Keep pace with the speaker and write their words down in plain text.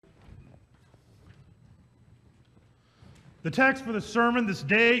The text for the sermon this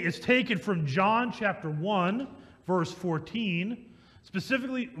day is taken from John chapter 1, verse 14,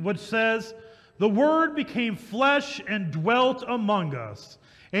 specifically which says, "The Word became flesh and dwelt among us,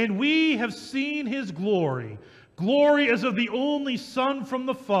 and we have seen his glory. Glory as of the only Son from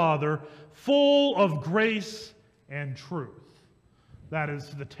the Father, full of grace and truth." That is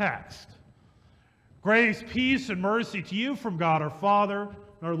the text. Grace, peace, and mercy to you from God our Father,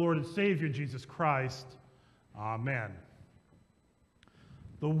 and our Lord and Savior Jesus Christ. Amen.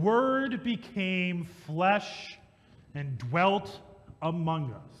 The Word became flesh and dwelt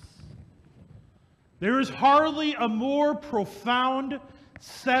among us. There is hardly a more profound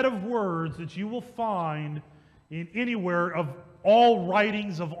set of words that you will find in anywhere of all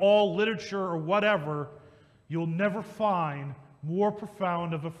writings, of all literature or whatever. You'll never find more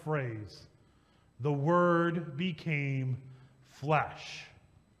profound of a phrase. The Word became flesh.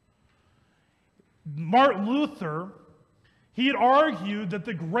 Martin Luther, he had argued that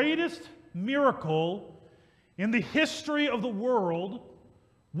the greatest miracle in the history of the world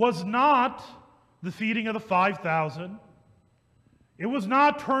was not the feeding of the 5,000. It was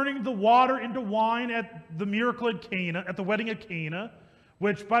not turning the water into wine at the miracle at Cana, at the wedding at Cana,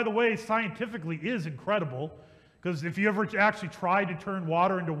 which, by the way, scientifically is incredible, because if you ever actually tried to turn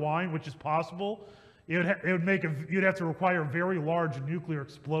water into wine, which is possible, you'd have to require a very large nuclear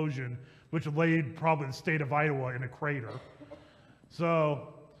explosion, which laid probably the state of Iowa in a crater.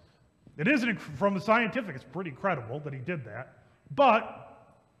 So it is, from the scientific, it's pretty incredible that he did that. But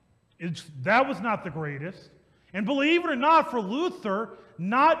that was not the greatest. And believe it or not, for Luther,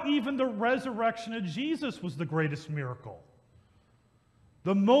 not even the resurrection of Jesus was the greatest miracle.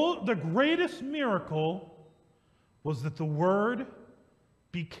 The greatest miracle was that the Word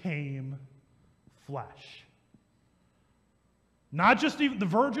became flesh. Not just even the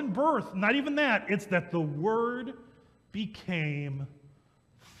virgin birth, not even that. It's that the Word became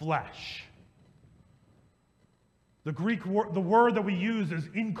flesh. The Greek word, the word that we use is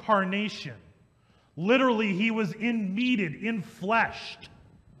incarnation. Literally, he was inmeated, infleshed.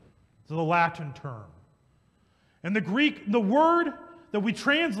 It's the Latin term. And the word that we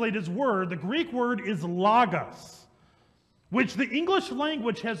translate as word, the Greek word is logos, which the English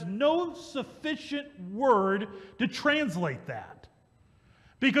language has no sufficient word to translate that.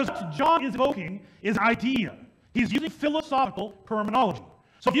 Because what John is evoking is idea. He's using philosophical terminology.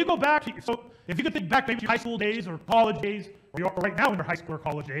 So if you go back to, if you could think back maybe to high school days or college days, or you're right now in your high school or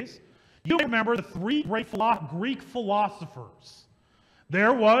college days, you remember the three great Greek philosophers.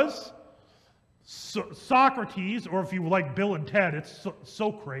 There was Socrates, or if you like Bill and Ted, it's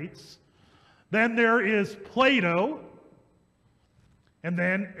Socrates. Then there is Plato, and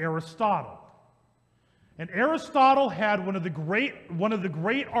then Aristotle. And Aristotle had one of the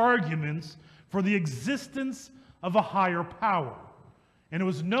great arguments for the existence of a higher power. And it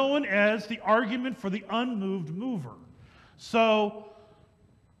was known as the argument for the unmoved mover. So,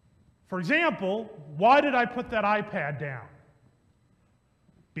 for example, why did I put that iPad down?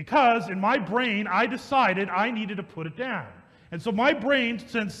 Because in my brain, I decided I needed to put it down. And so my brain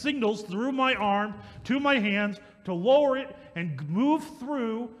sends signals through my arm to my hands to lower it and move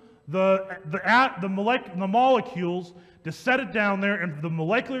through the molecules to set it down there, and the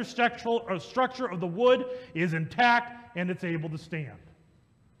molecular structure of the wood is intact and it's able to stand.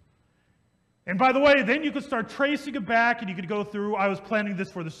 And by the way, then you could start tracing it back, and you could go through, I was planning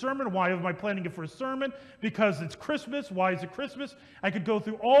this for the sermon. Why am I planning it for a sermon? Because it's Christmas. Why is it Christmas? I could go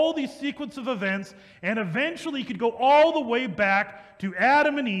through all these sequence of events, and eventually you could go all the way back to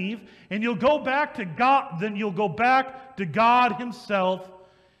Adam and Eve, and you'll go back to God, then you'll go back to God himself.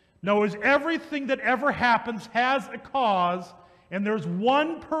 Knows everything that ever happens has a cause, and there's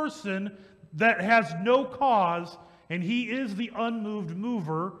one person that has no cause, and he is the unmoved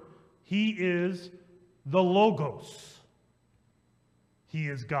mover. He is the Logos. He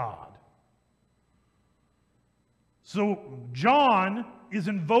is God. So John is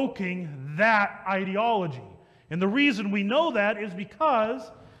invoking that ideology. And the reason we know that is because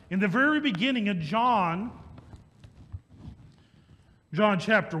in the very beginning of John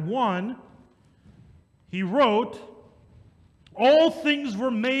chapter 1, he wrote, "All things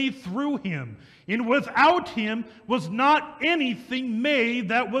were made through him, and without him was not anything made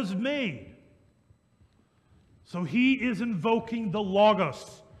that was made." So he is invoking the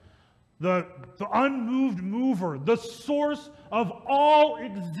Logos, the unmoved mover. The source of all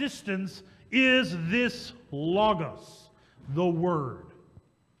existence is this Logos, the Word.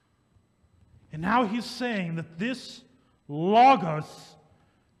 And now he's saying that this Logos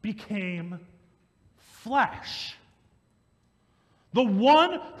became flesh. The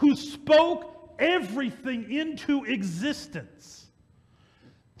one who spoke everything into existence.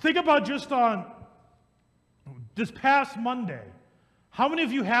 Think about just on this past Monday, how many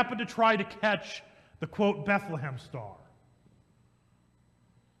of you happened to try to catch the, quote, Bethlehem star?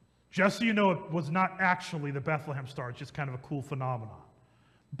 Just so you know, it was not actually the Bethlehem star. It's just kind of a cool phenomenon.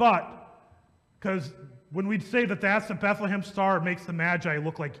 But, because when we say that that's the Bethlehem star, it makes the Magi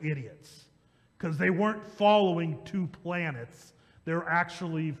look like idiots. Because they weren't following two planets. They're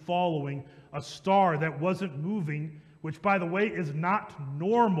actually following a star that wasn't moving, which, by the way, is not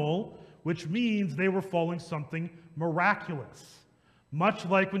normal, which means they were following something miraculous. Much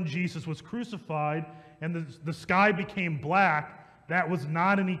like when Jesus was crucified and the sky became black, that was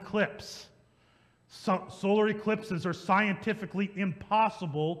not an eclipse. Solar eclipses are scientifically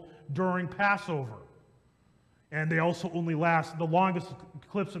impossible during Passover. And they also only last, the longest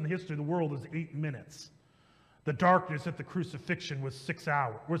eclipse in the history of the world is 8 minutes. The darkness at the crucifixion was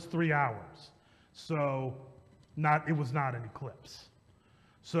 3 hours. So it was not an eclipse.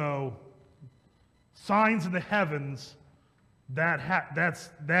 So signs in the heavens,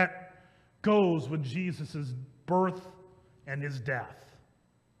 that goes with Jesus' birth and his death.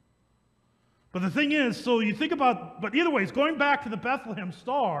 But the thing is, so you think about, but either way, it's going back to the Bethlehem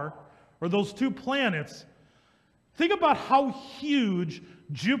star, or those two planets, think about how huge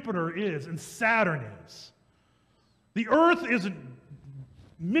Jupiter is and Saturn is. The Earth is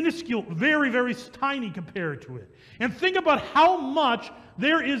minuscule, very, very tiny compared to it. And think about how much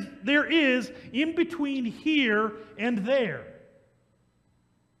there is in between here and there.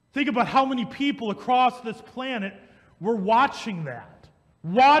 Think about how many people across this planet were watching that,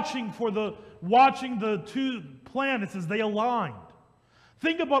 watching the two planets as they aligned.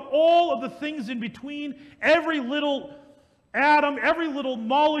 Think about all of the things in between, every little atom, every little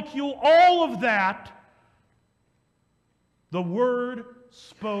molecule, all of that. The Word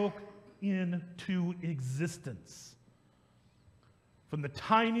spoke into existence. From the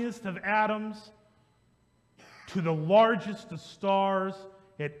tiniest of atoms to the largest of stars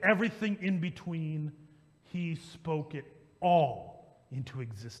and everything in between, he spoke it all into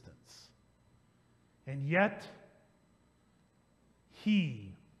existence. And yet,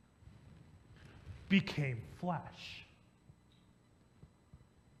 he became flesh.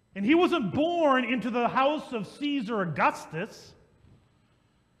 And he wasn't born into the house of Caesar Augustus.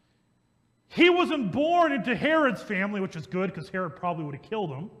 He wasn't born into Herod's family, which is good because Herod probably would have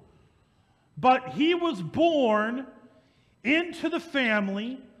killed him. But he was born into the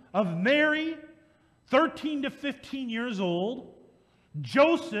family of Mary, 13 to 15 years old.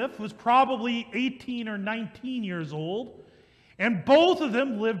 Joseph was probably 18 or 19 years old. And both of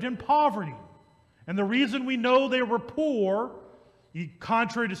them lived in poverty. And the reason we know they were poor,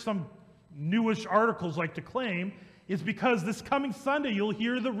 contrary to some newish articles like to claim, is because this coming Sunday you'll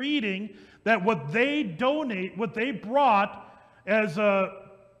hear the reading that what they brought as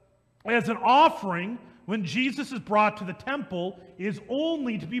an offering when Jesus is brought to the temple is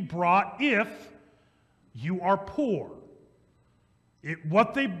only to be brought if you are poor.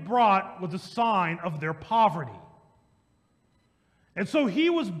 What they brought was a sign of their poverty. And so he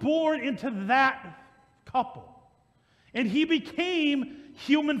was born into that couple. And he became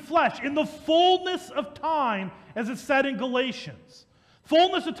human flesh in the fullness of time, as it said in Galatians.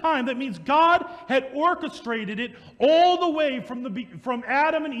 Fullness of time, that means God had orchestrated it all the way from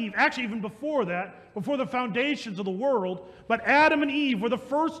Adam and Eve, actually even before that, before the foundations of the world, but Adam and Eve were the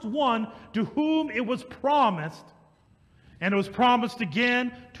first one to whom it was promised. And it was promised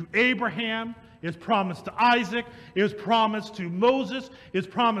again to Abraham, it was promised to Isaac, it was promised to Moses, it was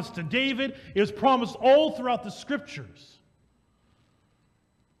promised to David, it was promised all throughout the scriptures.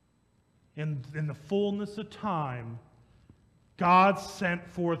 In the fullness of time, God sent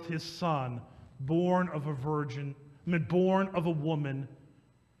forth his Son, born of a virgin, born of a woman.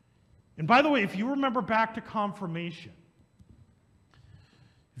 And by the way, if you remember back to confirmation,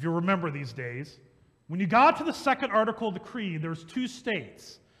 if you remember these days, when you got to the second article of the Creed, there's two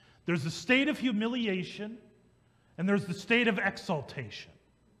states. There's the state of humiliation, and there's the state of exaltation.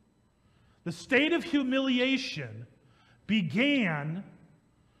 The state of humiliation began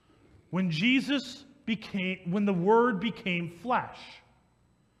when the Word became flesh.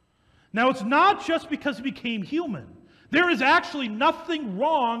 Now, it's not just because he became human. There is actually nothing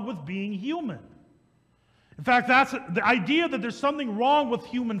wrong with being human. In fact, that's the idea that there's something wrong with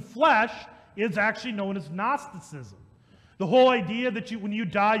human flesh is actually known as Gnosticism. The whole idea that when you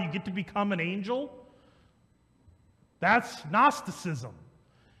die, you get to become an angel, that's Gnosticism.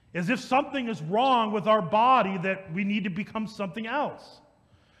 As if something is wrong with our body that we need to become something else.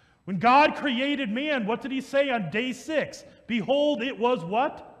 When God created man, what did he say on day 6? Behold, it was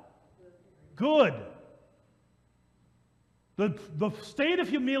what? good. The state of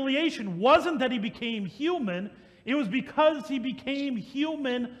humiliation wasn't that he became human, it was because he became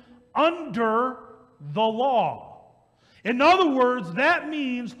human under the law. In other words, that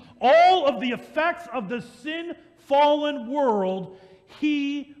means all of the effects of the sin-fallen world,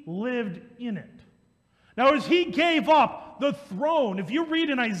 he lived in it. Now, as he gave up the throne, if you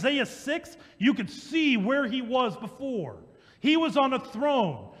read in Isaiah 6, you could see where he was before. He was on a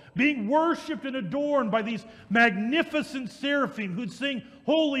throne, being worshipped and adorned by these magnificent seraphim who'd sing,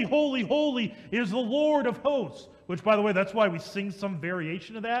 "Holy, holy, holy is the Lord of hosts." Which, by the way, that's why we sing some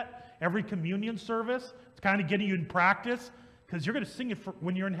variation of that every communion service. It's kind of getting you in practice, because you're going to sing it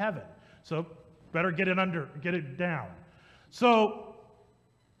when you're in heaven. So better get it down.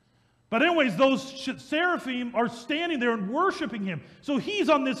 But anyways, those seraphim are standing there and worshiping him. So he's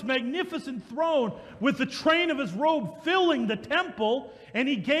on this magnificent throne with the train of his robe filling the temple, and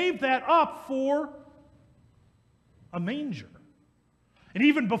he gave that up for a manger. And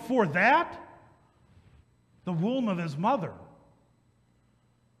even before that, the womb of his mother.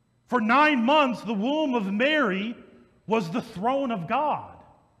 For 9 months, the womb of Mary was the throne of God.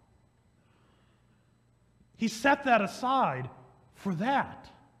 He set that aside for that.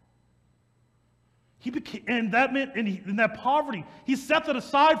 And that meant in that poverty, he set that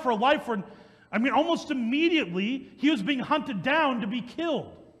aside for a life where, almost immediately, he was being hunted down to be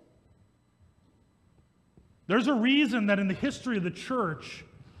killed. There's a reason that in the history of the church,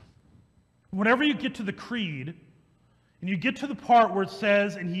 whenever you get to the creed, and you get to the part where it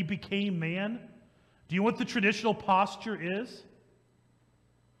says, "and he became man," do you know what the traditional posture is?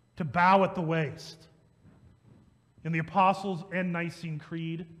 To bow at the waist. In the Apostles' and Nicene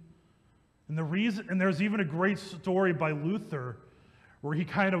Creed. And there's even a great story by Luther where he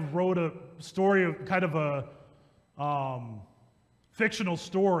kind of wrote a story of kind of a fictional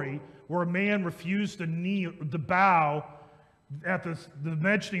story where a man refused to bow at the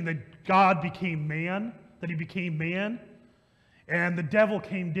mentioning that God became man, that he became man, and the devil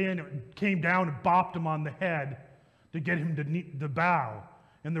came down and bopped him on the head to get him to bow.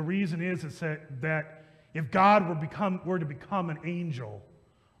 And the reason is that if God were to become an angel,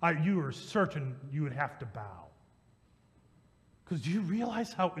 you are certain you would have to bow. Because do you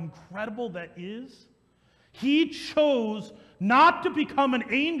realize how incredible that is? He chose not to become an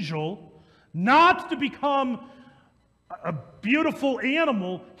angel, not to become a beautiful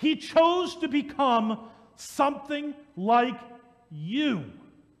animal. He chose to become something like you.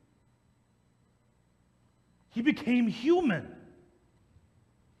 He became human.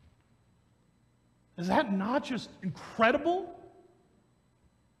 Is that not just incredible?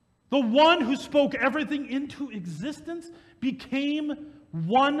 The one who spoke everything into existence became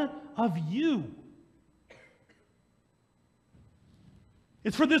one of you.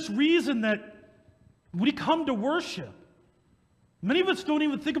 It's for this reason that we come to worship. Many of us don't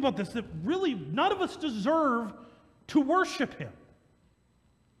even think about this, that really none of us deserve to worship him.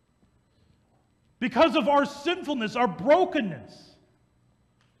 Because of our sinfulness, our brokenness.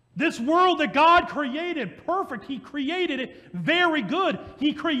 This world that God created, perfect, he created it very good.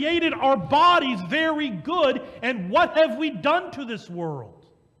 He created our bodies very good. And what have we done to this world?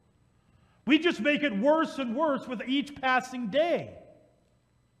 We just make it worse and worse with each passing day.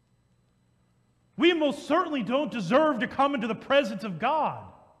 We most certainly don't deserve to come into the presence of God.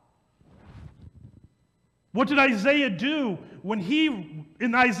 What did Isaiah do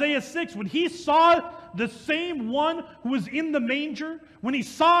in Isaiah 6, when he saw the same one who was in the manger, when he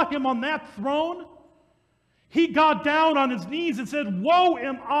saw him on that throne, he got down on his knees and said, "Woe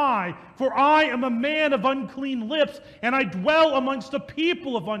am I, for I am a man of unclean lips, and I dwell amongst a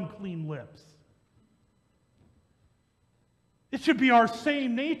people of unclean lips." It should be our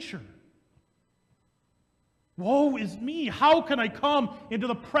same nature. Woe is me. How can I come into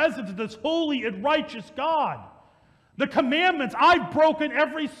the presence of this holy and righteous God? The commandments, I've broken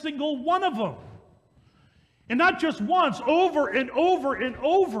every single one of them. And not just once, over and over and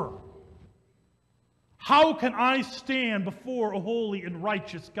over. How can I stand before a holy and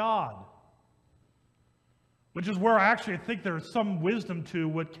righteous God? Which is where I think there is some wisdom to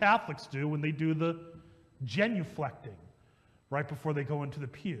what Catholics do when they do the genuflecting right before they go into the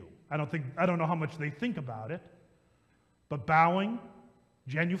pew. I don't know how much they think about it, but bowing,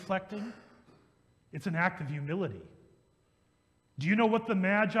 genuflecting, it's an act of humility. Do you know what the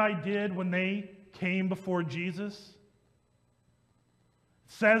Magi did when they came before Jesus?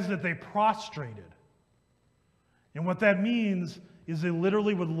 It says that they prostrated. And what that means is they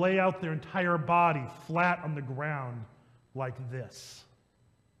literally would lay out their entire body flat on the ground like this,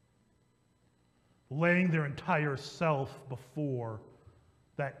 laying their entire self before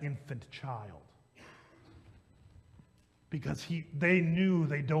that infant child. Because they knew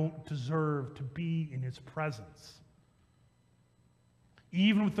they don't deserve to be in his presence.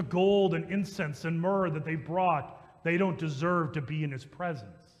 Even with the gold and incense and myrrh that they brought, they don't deserve to be in his presence.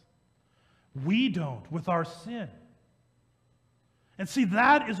 We don't with our sin. And see,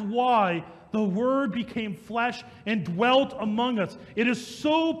 that is why the Word became flesh and dwelt among us. It is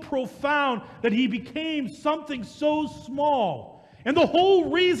so profound that he became something so small. And the whole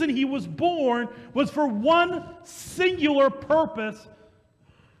reason he was born was for one singular purpose,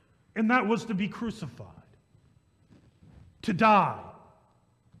 and that was to be crucified, to die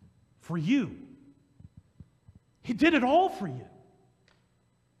for you. He did it all for you.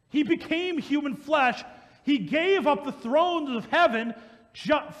 He became human flesh. He gave up the thrones of heaven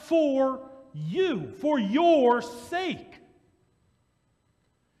for you, for your sake.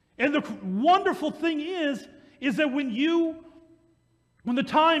 And the wonderful thing is that when the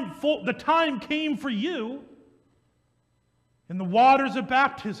time came for you, in the waters of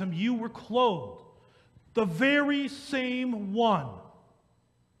baptism, you were clothed. The very same one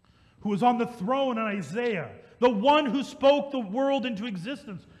who was on the throne in Isaiah, the one who spoke the world into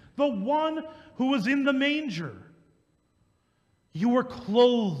existence, the one who was in the manger. You were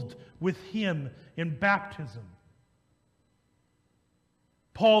clothed with him in baptism.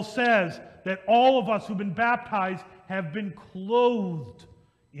 Paul says that all of us who've been baptized have been clothed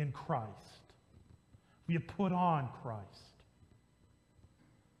in Christ. We have put on Christ.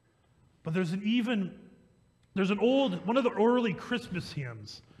 But there's one of the early Christmas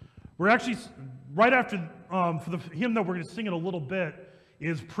hymns. We're actually, right after, for the hymn that we're going to sing in a little bit,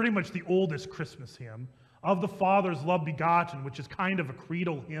 is pretty much the oldest Christmas hymn, Of the Father's Love Begotten, which is kind of a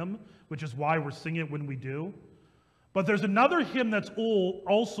creedal hymn, which is why we're singing it when we do. But there's another hymn that's old,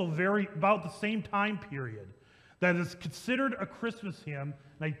 also about the same time period, that is considered a Christmas hymn,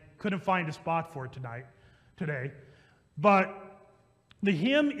 and I couldn't find a spot for it today. But the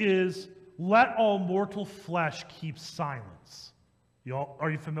hymn is, Let All Mortal Flesh Keep Silence.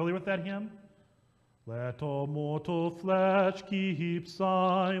 Are you familiar with that hymn? Let all mortal flesh keep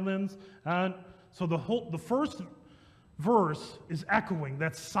silence. And so the first verse is echoing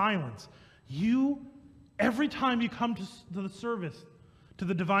that silence. Every time you come to the service, to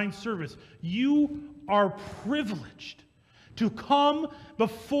the divine service, you are privileged to come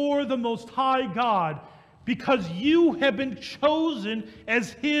before the Most High God because you have been chosen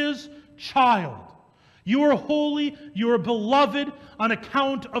as his child. You are holy, you are beloved on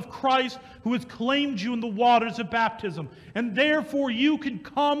account of Christ who has claimed you in the waters of baptism. And therefore you can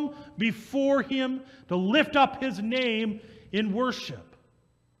come before him to lift up his name in worship.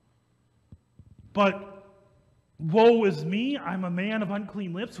 But woe is me, I'm a man of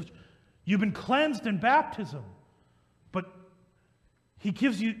unclean lips. You've been cleansed in baptism. But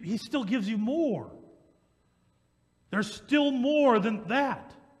he still gives you more. There's still more than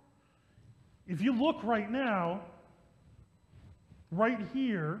that. If you look right now, right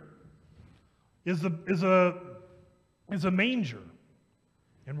here is a manger.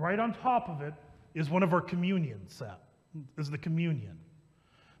 And right on top of it is one of our communion set, is the communion.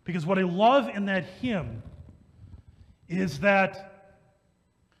 Because what I love in that hymn is that it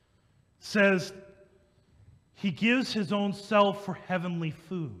says he gives his own self for heavenly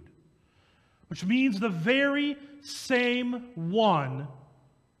food, which means the very same one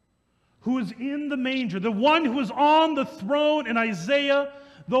who is in the manger, the one who is on the throne in Isaiah,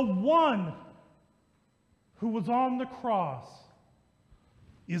 the one who was on the cross,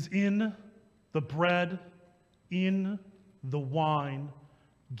 is in the bread, in the wine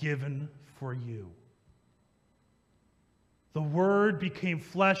given for you. The Word became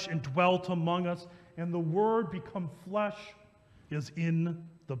flesh and dwelt among us, and the Word become flesh is in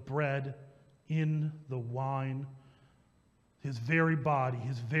the bread, in the wine, his very body,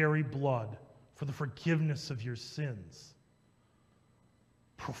 his very blood, for the forgiveness of your sins.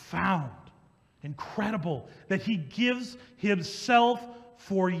 Profound, incredible, that he gives himself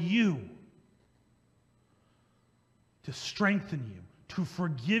for you, to strengthen you, to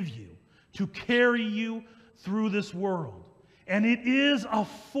forgive you, to carry you through this world. And it is a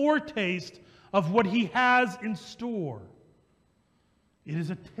foretaste of what he has in store. It is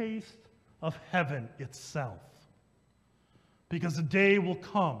a taste of heaven itself. Because the day will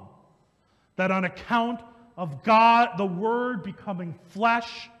come that on account of God, the Word becoming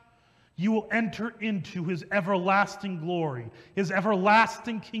flesh, you will enter into his everlasting glory, his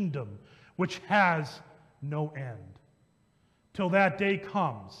everlasting kingdom, which has no end. Till that day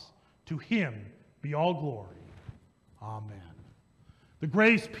comes, to him be all glory. Amen. The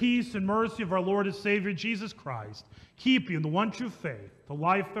grace, peace, and mercy of our Lord and Savior Jesus Christ keep you in the one true faith, the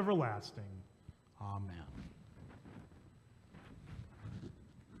life everlasting. Amen.